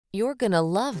You're gonna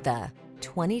love the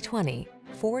 2020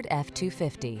 Ford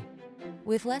F-250.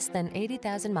 With less than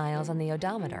 80,000 miles on the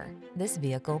odometer, this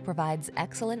vehicle provides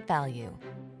excellent value.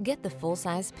 Get the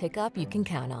full-size pickup you can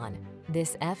count on.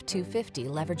 This F-250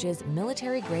 leverages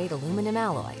military-grade aluminum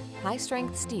alloy,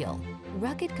 high-strength steel,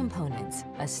 rugged components,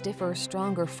 a stiffer,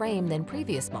 stronger frame than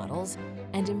previous models,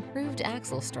 and improved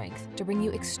axle strength to bring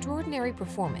you extraordinary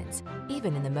performance,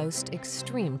 even in the most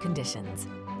extreme conditions.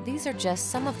 These are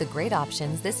just some of the great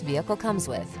options this vehicle comes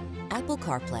with: Apple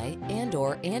CarPlay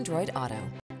and/or Android Auto,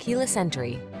 keyless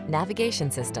entry, navigation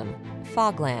system,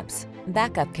 fog lamps,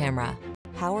 backup camera,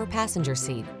 power passenger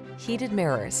seat, heated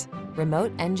mirrors,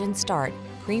 remote engine start,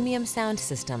 premium sound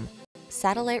system,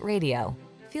 satellite radio.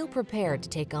 Feel prepared to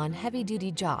take on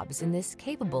heavy-duty jobs in this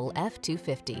capable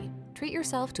F-250. Treat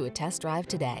yourself to a test drive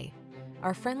today.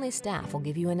 Our friendly staff will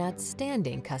give you an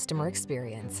outstanding customer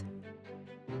experience.